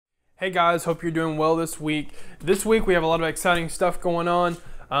Hey guys, hope you're doing well this week. This week we have a lot of exciting stuff going on.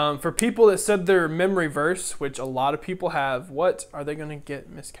 For people that said their memory verse, which a lot of people have, what are they going to get,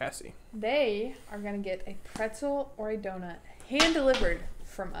 Miss Cassie? They are going to get a pretzel or a donut hand-delivered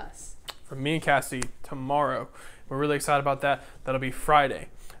from us. From me and Cassie tomorrow. We're really excited about that. That'll be Friday.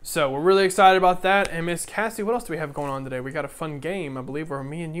 So we're really excited about that. And Miss Cassie, what else do we have going on today? We got a fun game, I believe, where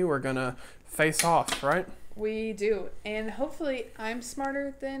me and you are going to face off, right? We do. And hopefully I'm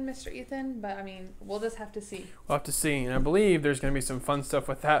smarter than Mr. Ethan, but I mean, we'll just have to see. We'll have to see. And I believe there's going to be some fun stuff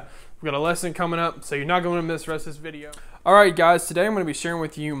with that. We've got a lesson coming up, so you're not going to miss the rest of this video. All right, guys, today I'm going to be sharing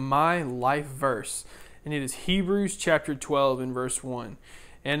with you my life verse. And it is Hebrews chapter 12 and verse 1.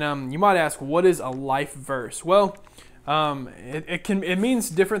 And you might ask, what is a life verse? Well, it means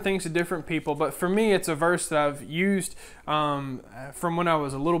different things to different people, but for me, it's a verse that I've used from when I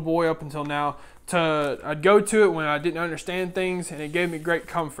was a little boy up until now. I'd go to it when I didn't understand things, and it gave me great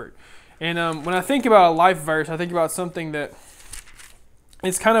comfort. And when I think about a life verse, I think about something that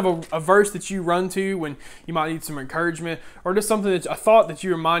it's kind of a verse that you run to when you might need some encouragement, or just something a thought that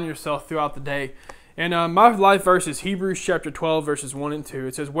you remind yourself throughout the day. And my life verse is Hebrews chapter 12, verses 1 and 2.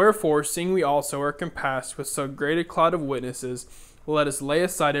 It says, "Wherefore, seeing we also are compassed with so great a cloud of witnesses, let us lay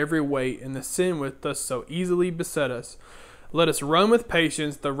aside every weight and the sin which doth so easily beset us. Let us run with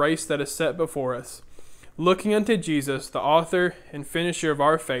patience the race that is set before us, looking unto Jesus, the author and finisher of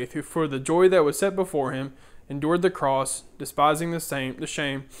our faith, who for the joy that was set before him endured the cross, despising the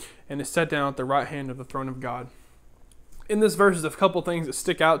shame, and is set down at the right hand of the throne of God." In this verse is a couple things that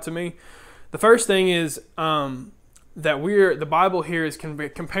stick out to me. The first thing is that the Bible here is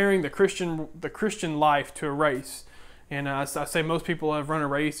comparing the Christian life to a race. And I say most people have run a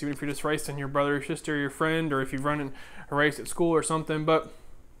race, even if you're just racing your brother or sister or your friend, or if you've run a race at school or something. But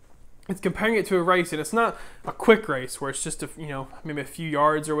it's comparing it to a race, and it's not a quick race where it's just maybe a few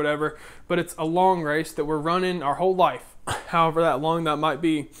yards or whatever, but it's a long race that we're running our whole life, however that long that might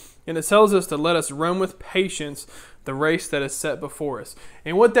be. And it tells us to let us run with patience the race that is set before us.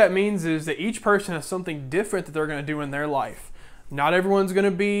 And what that means is that each person has something different that they're going to do in their life. Not everyone's going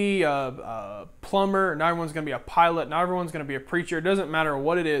to be a plumber. Not everyone's going to be a pilot. Not everyone's going to be a preacher. It doesn't matter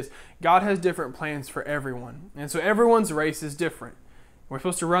what it is. God has different plans for everyone. And so everyone's race is different. We're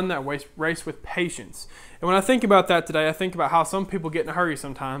supposed to run that race with patience. And when I think about that today, I think about how some people get in a hurry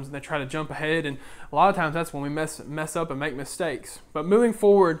sometimes and they try to jump ahead. And a lot of times that's when we mess up and make mistakes. But moving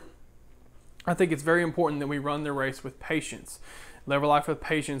forward, I think it's very important that we run the race with patience. Live our life with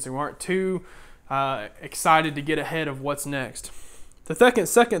patience, and we aren't too excited to get ahead of what's next. The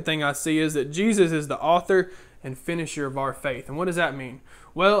second thing I see is that Jesus is the author and finisher of our faith. And what does that mean?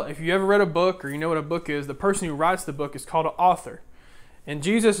 Well, if you ever read a book or you know what a book is, the person who writes the book is called an author. And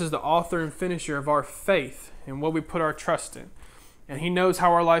Jesus is the author and finisher of our faith and what we put our trust in. And he knows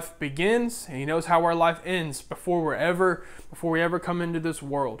how our life begins, and he knows how our life ends before we ever come into this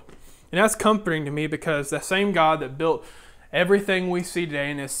world. And that's comforting to me, because that same God that built everything we see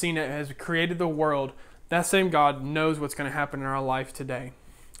today and has created the world, that same God knows what's going to happen in our life today.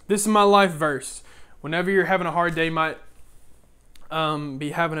 This is my life verse. Whenever you're having a hard day, might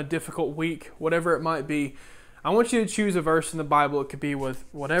be having a difficult week, whatever it might be, I want you to choose a verse in the Bible. It could be with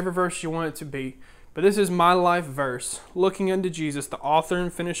whatever verse you want it to be. But this is my life verse. Looking unto Jesus, the author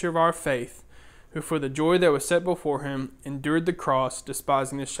and finisher of our faith, who for the joy that was set before him endured the cross,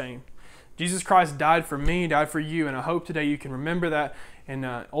 despising the shame. Jesus Christ died for me, died for you, and I hope today you can remember that, and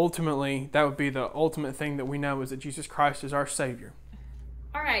ultimately that would be the ultimate thing that we know, is that Jesus Christ is our Savior.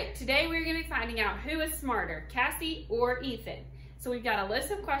 All right, today we're going to be finding out who is smarter, Cassie or Ethan. So we've got a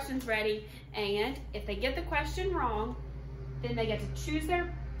list of questions ready, and if they get the question wrong, then they get to choose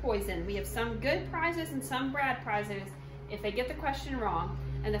their poison. We have some good prizes and some bad prizes if they get the question wrong,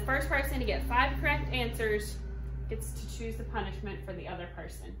 and the first person to get 5 correct answers gets to choose the punishment for the other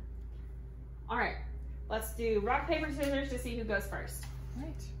person. All right, let's do rock, paper, scissors to see who goes first.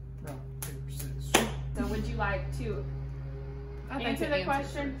 Right. Rock, paper, scissors. So would you like to answer the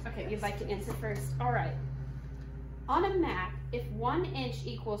question? Okay, you'd like to answer first. All right. On a map, if 1 inch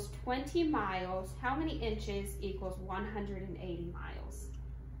equals 20 miles, how many inches equals 180 miles?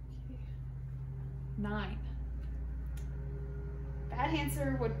 9. That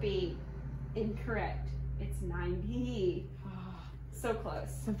answer would be incorrect. It's 90. So close.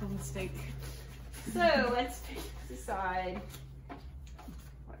 Simple mistake. So let's decide.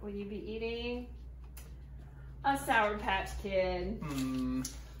 What will you be eating? A Sour Patch Kid.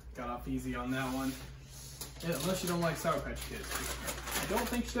 Got off easy on that one. Yeah, unless you don't like Sour Patch Kids. I don't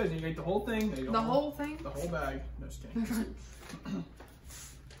think she did. You ate the whole thing. The whole thing? The whole bag. No, just kidding.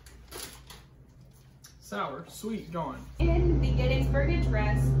 Sour, sweet, gone. In the Gettysburg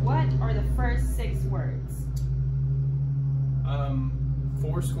Address, what are the first 6 words?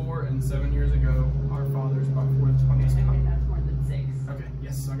 407 years ago, our fathers brought forth 20 Okay, that's more than 6. Okay,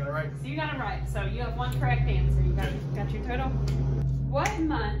 yes, I got it right. So you got it right. So you have 1 correct answer. You got your total. What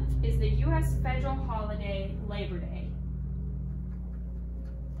month is the U.S. federal holiday Labor Day?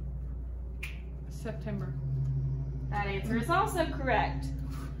 September. That answer is also correct.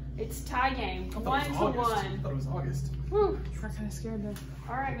 It's tie game, I thought 1 it was to August. 1. I thought it was August. Whew. I'm kind of scared though.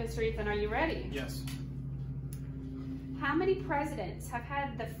 All right, Mr. Ethan, are you ready? Yes. How many presidents have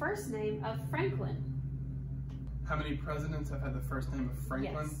had the first name of Franklin? How many presidents have had the first name of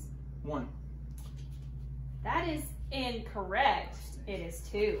Franklin? Yes. 1. That is incorrect. It is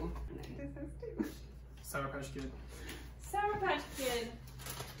 2. Sour Patch Kid. Sour Patch Kid.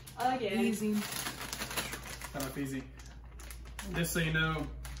 Again. Easy. That was easy. Just so you know,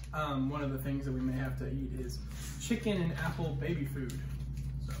 one of the things that we may have to eat is chicken and apple baby food.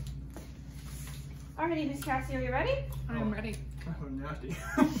 So. Alrighty, Miss Cassie, are you ready? I'm ready. Oh, nasty.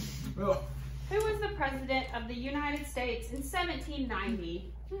 Oh. Who was the president of the United States in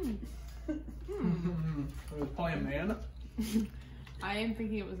 1790? It was probably a man. I am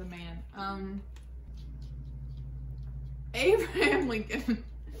thinking it was a man. Abraham Lincoln.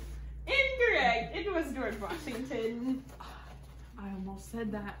 Incorrect. It was George Washington. I almost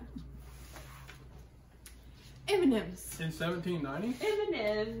said that. M&M's. In 1790?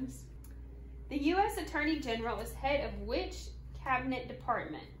 M&M's. The U.S. Attorney General is head of which cabinet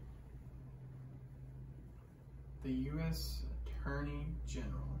department? The U.S. Attorney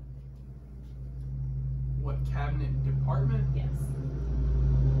General. What cabinet department? Yes.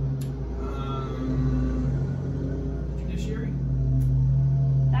 Judiciary?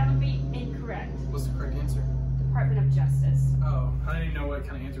 That would be incorrect. What's the correct answer? Department of Justice. Oh, I didn't even know what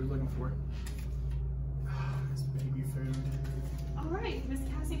kind of answer I was looking for. It's baby food. All right, Miss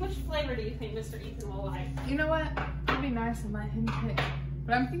Cassie, which flavor do you think Mr. Ethan will like? You know what? It'd be nice and let him pick.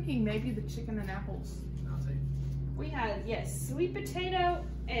 But I'm thinking maybe the chicken and apples. I'll take. We had, yes, sweet potato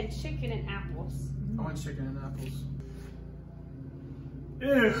and chicken and apples. I want chicken and apples.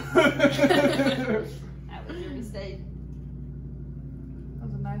 Ew. That was your mistake. That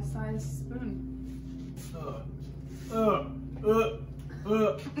was a nice sized spoon.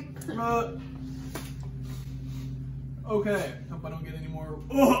 Okay, hope I don't get any more.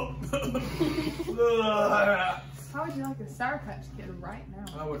 How would you like a Sour Patch Kid right now?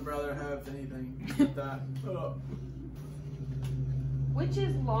 I would rather have anything but that. Which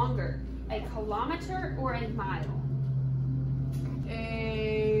is longer, a kilometer or a mile?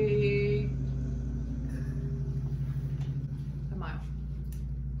 A mile.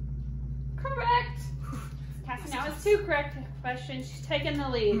 Correct. Cassie now has 2 correct questions. She's taking the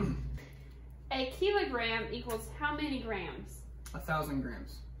lead. A kilogram equals how many grams? 1,000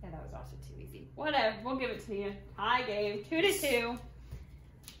 grams. Yeah, that was also too easy. Whatever, we'll give it to you. Tie game, 2 to 2.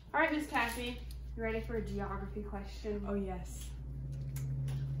 All right, Miss Cassie, you ready for a geography question? Oh yes.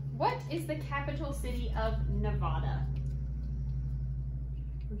 What is the capital city of Nevada?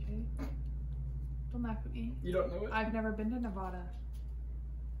 Okay. Don't laugh at me. You don't know it? I've never been to Nevada.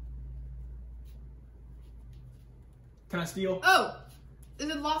 Can I steal? Oh! Is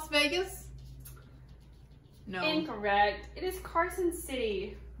it Las Vegas? No. Incorrect. It is Carson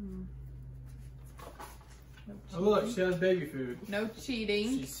City. No Oh look, cheating. she has baby food. No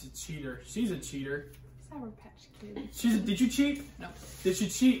cheating. She's a cheater. She's a cheater. Sour Patch Kid. Did you cheat? No. Did she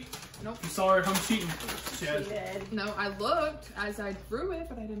cheat? Nope. You saw her home cheating. She has. Cheated. No, I looked as I threw it,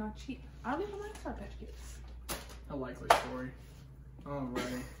 but I did not cheat. I don't even like Sour Patch Kids. A likely story.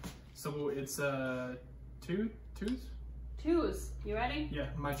 Alrighty. So it's twos? 2s. You ready? Yeah,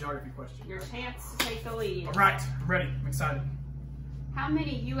 my geography question. Your chance to take the lead. Alright, I'm ready. I'm excited. How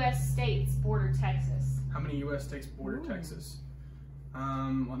many U.S. states border Texas? How many U.S. states border Texas? Well,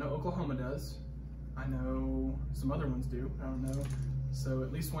 I know Oklahoma does. I know some other ones do. I don't know. So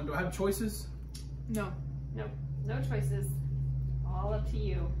at least one. Do I have choices? No. Nope. No choices. All up to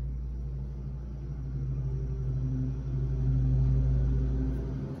you.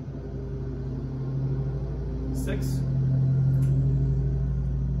 Six?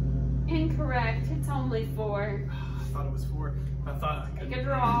 Incorrect. It's only 4. I thought it was 4. I thought I Take could. a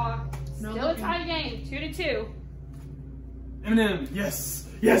draw. No Still a looking. tie game. 2 to 2. M&M. Yes.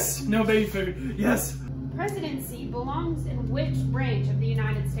 Yes. No baby food. Yes. Presidency belongs in which branch of the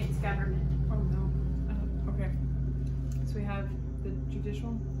United States government? Oh no. Okay. So we have the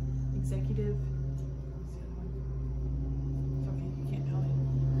judicial, executive. What's the other one? It's okay, you can't tell me.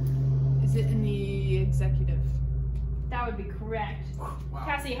 Is it in the executive? That That would be correct. Wow.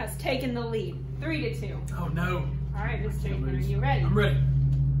 Cassie has taken the lead, 3-2. Oh no. All right, Mr. Ethan, are you ready? I'm ready.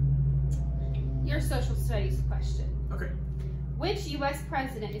 Your social studies question. Okay. Which U.S.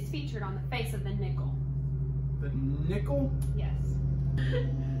 president is featured on the face of the nickel? The nickel? Yes.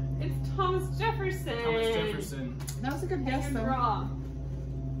 It's Thomas Jefferson. Thomas Jefferson. That was a good guess, And though. wrong.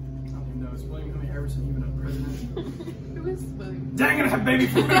 I don't even know. Is William Henry Harrison even a president? Who is William? Dang it, I have baby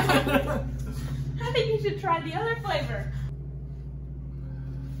food. I think you should try the other flavor.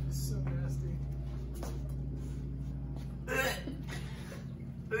 So nasty.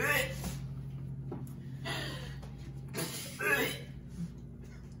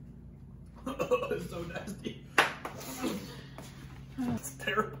 It's so nasty. It's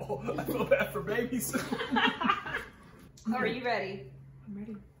terrible. I feel bad for babies. Are you ready? I'm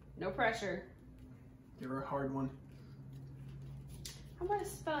ready. No pressure. Give her a hard one. How about a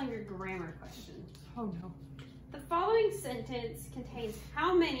spelling or grammar question? Oh no. The following sentence contains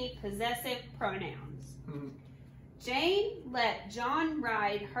how many possessive pronouns? Jane let John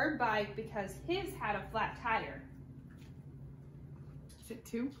ride her bike because his had a flat tire. Is it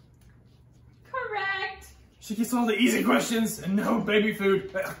 2? Correct. She gets all the easy questions and no baby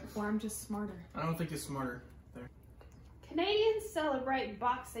food. Or I'm just smarter. I don't think it's smarter. There. Canadians celebrate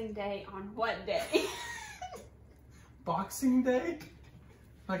Boxing Day on what day? Boxing Day?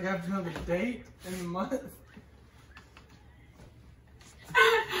 Like I have another date in the month?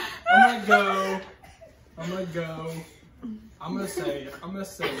 I'm gonna go. I'm gonna say.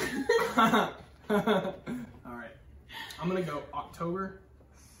 Alright. I'm gonna go October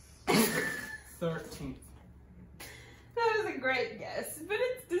 13th. That was a great guess, but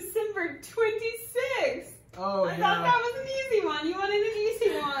it's December 26th. Oh, I thought that was an easy one. You wanted an easy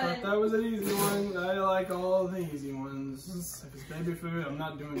I thought one. that was an easy one. I like all the easy ones. If it's baby food, I'm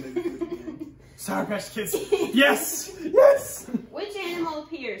not doing baby food again. Sour Patch Kids. Yes! Yes! Which animal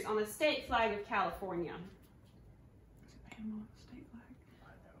appears on the state flag of California? Animal state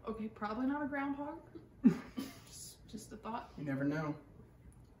flag. Okay, probably not a groundhog. Just a thought. You never know.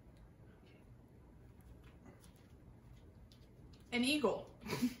 An eagle.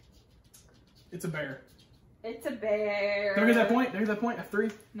 It's a bear. It's a bear. Did I get that point? Did I get that point?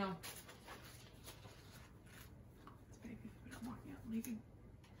 F3? No. It's baby food. I'm walking out and leaving.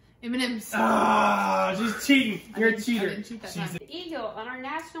 M&M's. Ah, she's cheating. You're a I cheater. didn't cheat that She's time. The eagle on our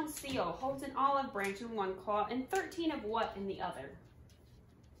national seal holds an olive branch in one claw and 13 of what in the other?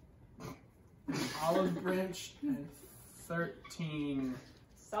 olive branch and 13.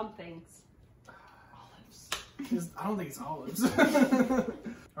 Somethings. I don't think it's olives.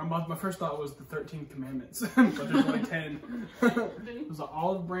 My first thought was the 13 commandments, but there's only 10. There's an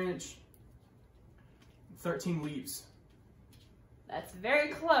olive branch, 13 leaves. That's very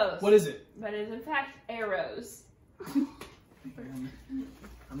close. What is it? But it is in fact arrows. Man,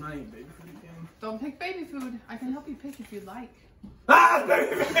 I'm not eating baby food again. Don't pick baby food. I can help you pick if you'd like. Ah,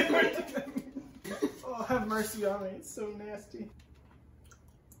 baby food! Oh, have mercy on me. It's so nasty.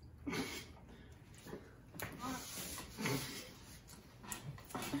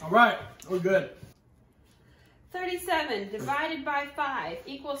 All right, we're good. 37 divided by 5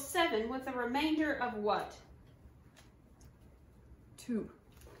 equals 7 with a remainder of what? 2.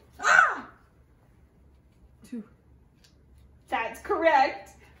 Ah! 2. That's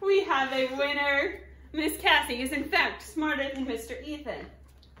correct. We have a winner. Miss Cassie is in fact smarter than Mr. Ethan.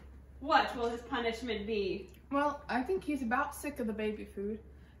 What will his punishment be? Well, I think he's about sick of the baby food,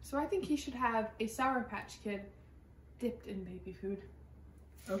 so I think he should have a Sour Patch Kid dipped in baby food.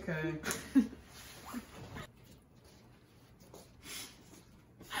 Okay.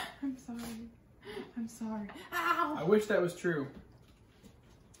 I'm sorry. I'm sorry. Ow! I wish that was true.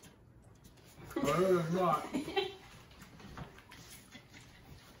 But it is not.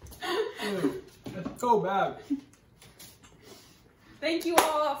 Ew, it's so bad. Thank you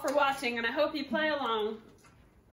all for watching, and I hope you play along.